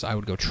experiences. I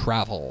would go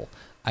travel.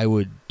 I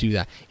would do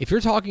that. If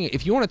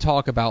you want to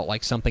talk about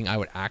like something I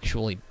would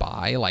actually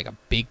buy, like a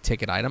big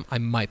ticket item, I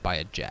might buy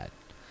a jet.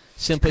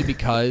 Simply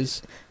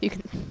because you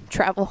can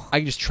travel. I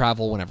can just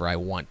travel whenever I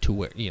want to,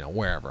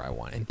 wherever I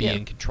want, and be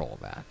in control of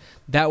that.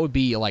 That would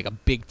be like a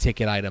big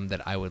ticket item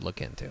that I would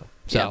look into.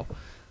 So,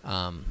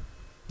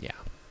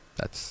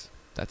 that's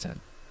it.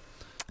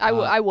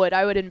 I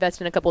would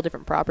invest in a couple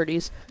different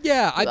properties.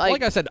 Yeah,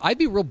 like I said, I'd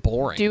be real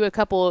boring. Get a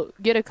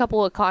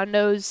couple of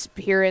condos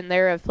here and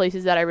there of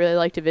places that I really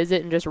like to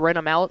visit, and just rent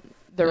them out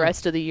the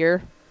rest of the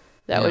year.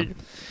 That would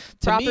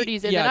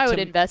properties, and then I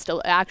would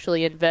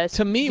actually invest.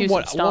 To me,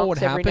 what would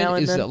happen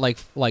is that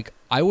like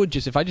I would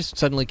just, if I just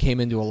suddenly came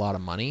into a lot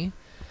of money,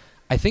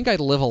 I think I'd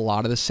live a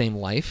lot of the same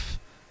life,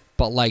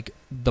 but like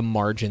the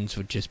margins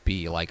would just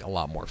be like a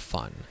lot more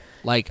fun.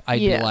 Like I'd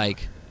be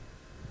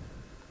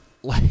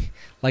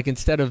like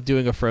instead of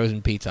doing a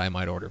frozen pizza, I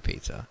might order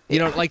pizza.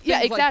 Like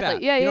things exactly. Like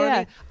that. Yeah, you know what I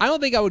mean? I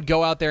don't think I would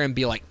go out there and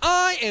be like,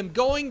 I am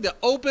going to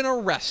open a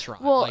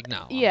restaurant. Well, like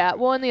no. Yeah.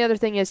 Well, and the other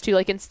thing is too,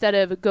 like instead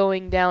of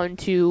going down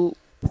to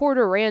Port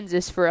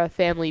Aransas for a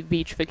family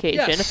beach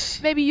vacation,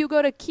 maybe you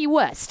go to Key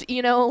West.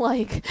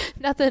 Like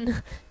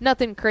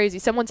nothing crazy.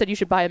 Someone said you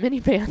should buy a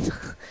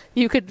minivan.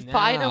 You could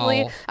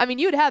finally. I mean,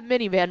 you'd have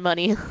minivan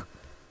money.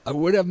 I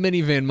would have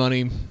minivan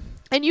money.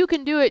 And you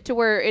can do it to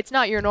where it's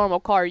not your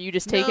normal car. You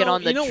just take it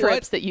on the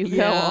trips that you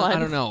go on. I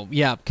don't know.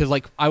 Yeah, because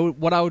like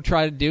what I would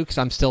try to do, because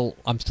I'm still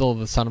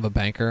the son of a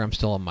banker. I'm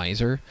still a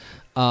miser.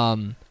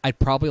 I'd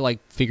probably like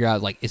figure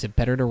out like, is it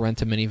better to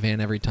rent a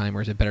minivan every time,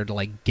 or is it better to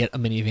like get a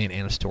minivan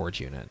and a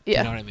storage unit? Yeah.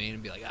 You know what I mean?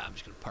 And be like, I'm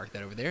just gonna park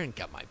that over there and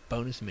got my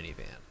bonus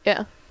minivan.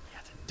 Yeah. Yeah,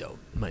 it's dope.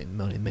 My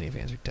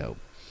minivans are dope.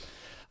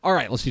 All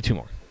right, let's do two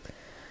more.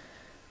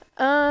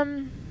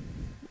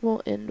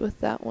 We'll end with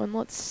that one.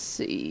 Let's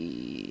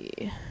see.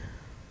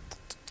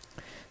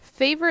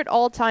 Favorite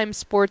all-time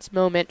sports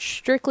moment,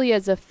 strictly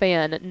as a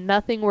fan,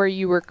 nothing where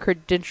you were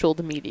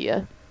credentialed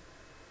media.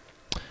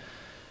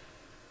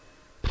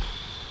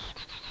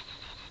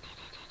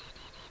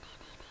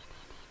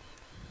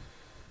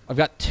 I've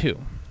got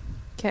two.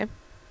 Okay.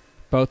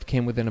 Both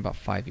came within about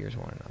 5 years of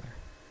one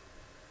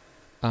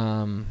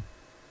another.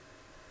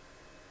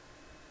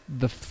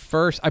 The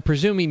first, I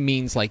presume he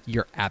means like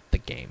you're at the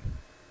game.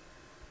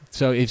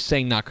 So he's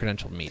saying not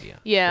credentialed media.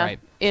 Yeah, right?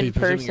 in so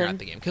person. You're at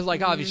the game. Because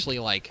like obviously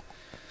like,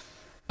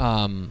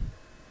 I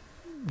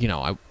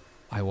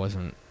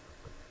wasn't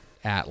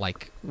at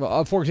like,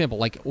 for example,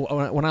 like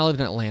when I lived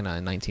in Atlanta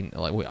in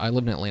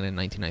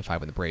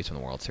 1995 when the Braves won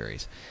the World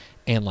Series,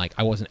 and like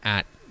I wasn't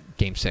at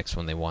Game 6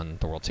 when they won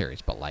the World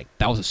Series, but like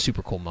that was a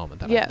super cool moment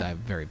that I have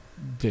very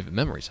vivid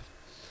memories of.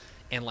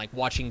 And like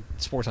watching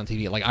sports on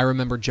TV, like I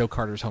remember Joe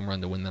Carter's home run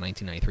to win the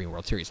 1993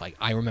 World Series. Like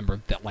I remember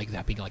that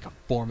being like a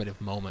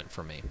formative moment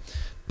for me.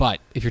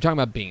 But if you're talking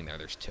about being there,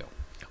 there's two.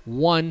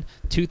 One,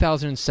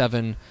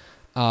 2007,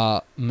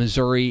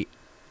 Missouri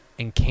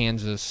and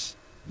Kansas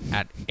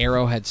at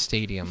Arrowhead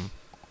Stadium.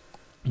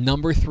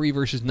 Number 3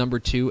 versus number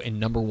 2, and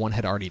number 1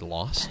 had already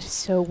lost. That is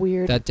so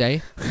weird. That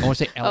day, I want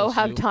to say LSU. Oh,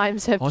 how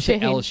times have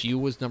changed. I want to say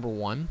LSU was number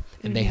 1,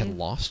 and they had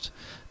lost.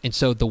 And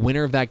so the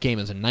winner of that game,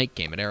 as a night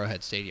game at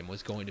Arrowhead Stadium,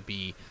 was going to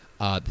be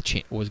the.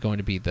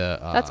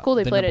 That's cool.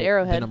 They played at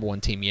Arrowhead. The number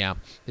 1 team, yeah.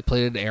 They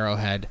played at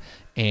Arrowhead,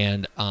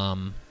 and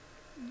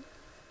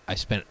I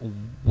spent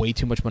way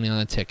too much money on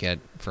a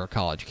ticket for a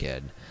college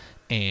kid,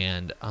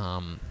 and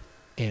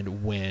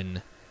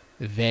when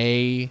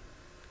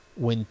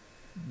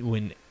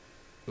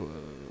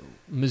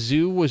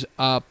Mizzou was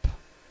up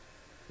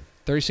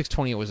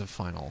 36-20, it was a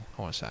final,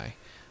 I want to say.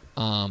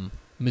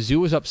 Mizzou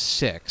was up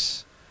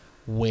 6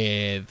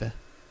 with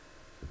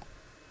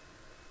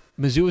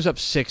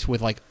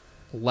like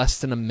less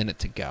than a minute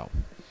to go.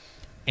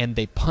 and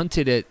they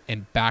punted it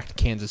and backed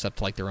Kansas up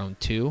to like their own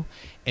 2,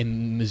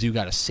 and Mizzou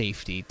got a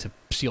safety to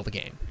seal the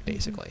game,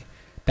 basically.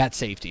 That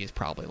safety is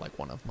probably like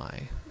one of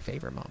my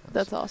favorite moments.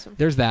 That's awesome.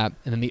 There's that,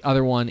 and then the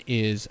other one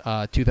is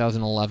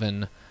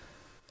 2011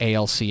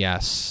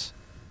 ALCS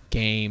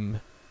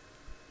Game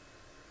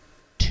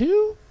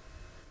 2?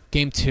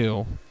 Game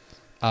 2,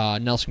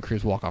 Nelson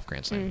Cruz walk-off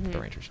grand slam for the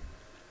Rangers.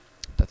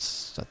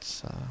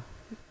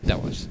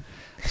 That was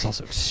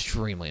also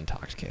extremely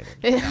intoxicated.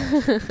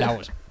 That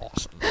was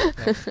awesome.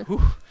 That was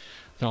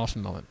an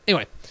awesome moment.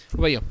 Anyway, what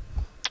about you?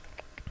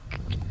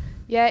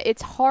 Yeah,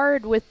 it's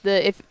hard with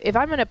the if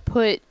I'm gonna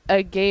put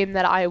a game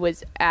that I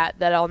was at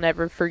that I'll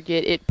never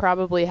forget, it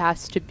probably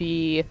has to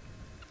be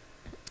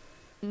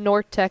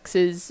North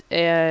Texas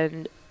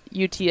and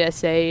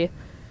UTSA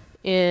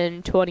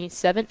in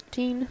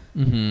 2017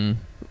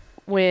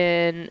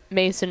 when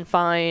Mason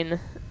Fine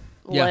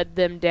led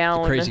them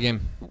down. Crazy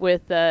game.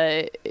 With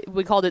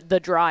we called it the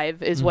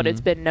drive is what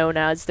it's been known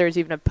as. There's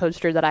even a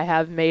poster that I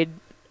have made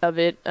of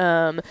it.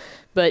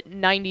 But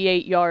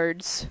 98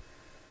 yards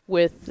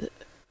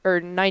or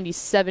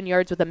 97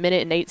 yards with 1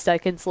 minute and 8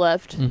 seconds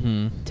left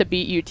to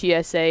beat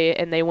UTSA,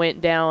 and they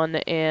went down,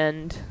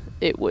 and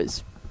it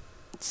was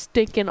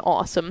stinking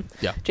awesome.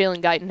 Yeah.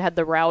 Jalen Guyton had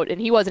the route,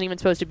 and he wasn't even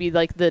supposed to be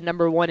like the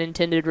number 1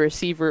 intended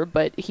receiver,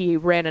 but he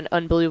ran an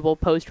unbelievable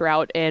post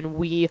route, and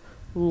we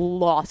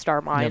lost our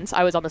minds.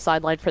 Yep. I was on the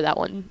sideline for that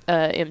one,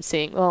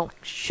 emceeing. Well,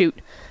 shoot.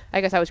 I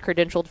guess I was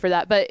credentialed for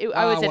that, but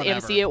I was an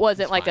MC. It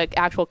wasn't like an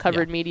actual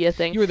covered media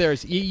thing. You were there.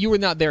 You were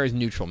not there as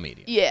neutral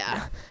media.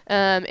 Yeah.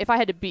 If I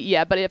had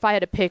to but if I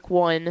had to pick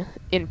one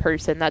in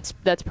person, that's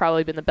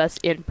probably been the best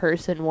in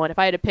person one. If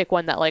I had to pick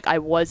one that like I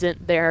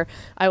wasn't there,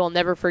 I will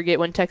never forget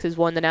when Texas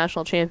won the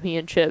national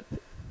championship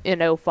in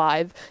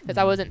 2005, because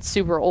I wasn't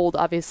super old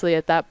obviously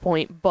at that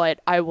point, but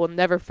I will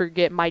never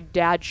forget my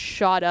dad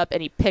shot up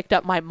and he picked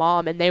up my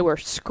mom and they were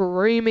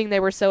screaming.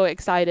 They were so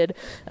excited.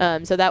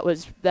 So that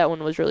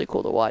one was really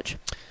cool to watch.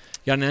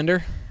 You got an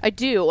ender? I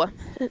do.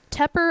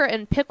 Tepper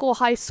and Pickle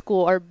High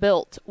School are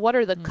built. What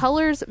are the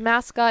colors,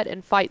 mascot,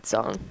 and fight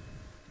song?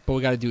 But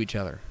we got to do each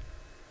other.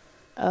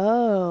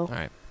 Oh. All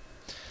right.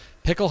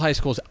 Pickle High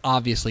School is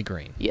obviously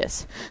green.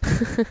 Yes.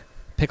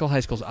 Pickle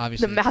High School is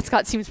obviously... The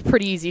mascot seems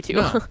pretty easy,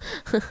 too.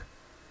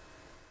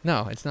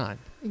 No, it's not.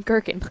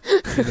 Gherkin.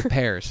 They're the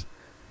pears.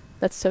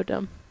 That's so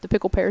dumb. The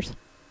pickle pears.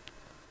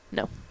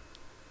 No.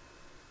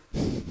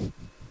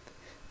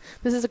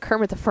 This is a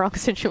Kermit the Frog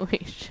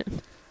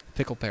situation.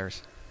 Pickle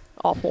pears.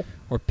 Awful.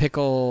 Or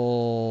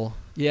pickle...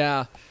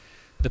 Yeah.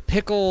 The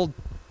pickle...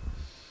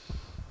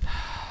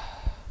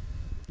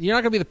 You're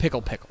not going to be the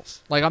pickle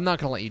pickles. Like, I'm not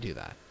going to let you do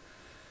that.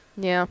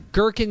 Yeah.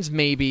 Gherkins,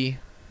 maybe.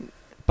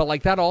 But,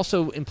 like, that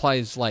also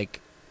implies, like,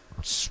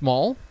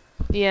 small.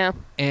 Yeah.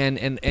 And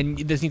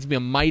this needs to be a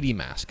mighty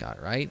mascot,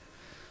 right?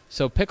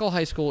 So Pickle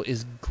High School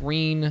is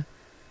green,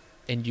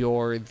 and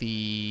you're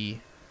the...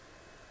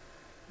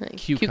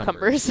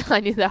 Cucumbers. I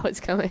knew that was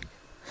coming.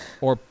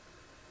 Or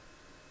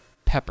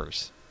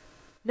peppers.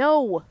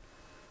 No.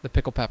 The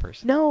pickle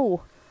peppers.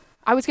 No.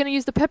 I was going to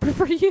use the pepper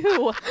for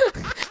you.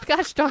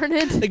 Gosh darn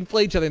it. They can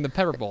play each other in the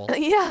pepper bowl.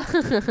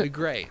 Yeah.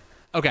 Great.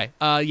 Okay.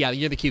 Yeah,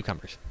 you're the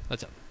cucumbers.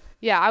 That's it.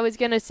 Yeah, I was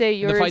going to say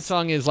yours... The fight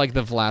song is like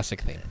the Vlasic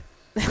theme.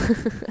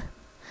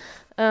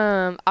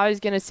 I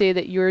was going to say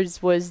that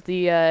yours was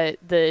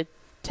the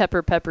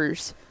Tepper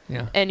peppers.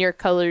 Yeah. And your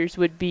colors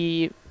would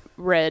be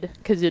red,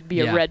 because it'd be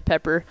a red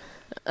pepper.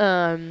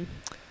 And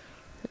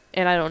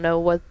I don't know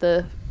what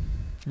the...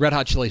 Red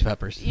Hot Chili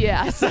Peppers.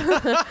 Yes.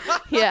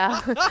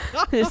 Yeah.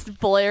 Just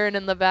blaring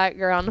in the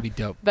background. That'd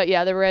be dope. But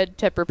yeah, the red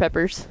Tepper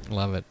peppers.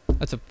 Love it.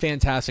 That's a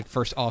fantastic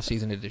first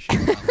off-season edition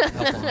of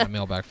Help on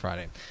Mailbag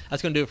Friday.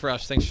 That's going to do it for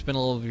us. Thanks for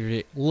spending a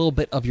little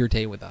bit of your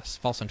day with us.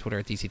 Follow us on Twitter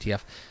at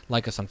DCTF.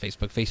 Like us on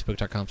Facebook,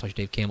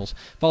 facebook.com/Dave Campbells.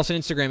 Follow us on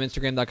Instagram,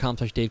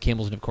 instagram.com/Dave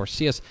Campbells. And, of course,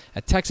 see us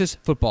at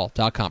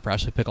texasfootball.com. For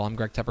Ashley Pickle, I'm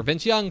Greg Tepper.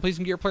 Vince Young, please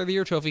get your Player of the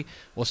Year trophy.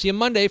 We'll see you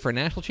Monday for a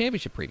national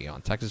championship preview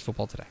on Texas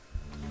Football Today.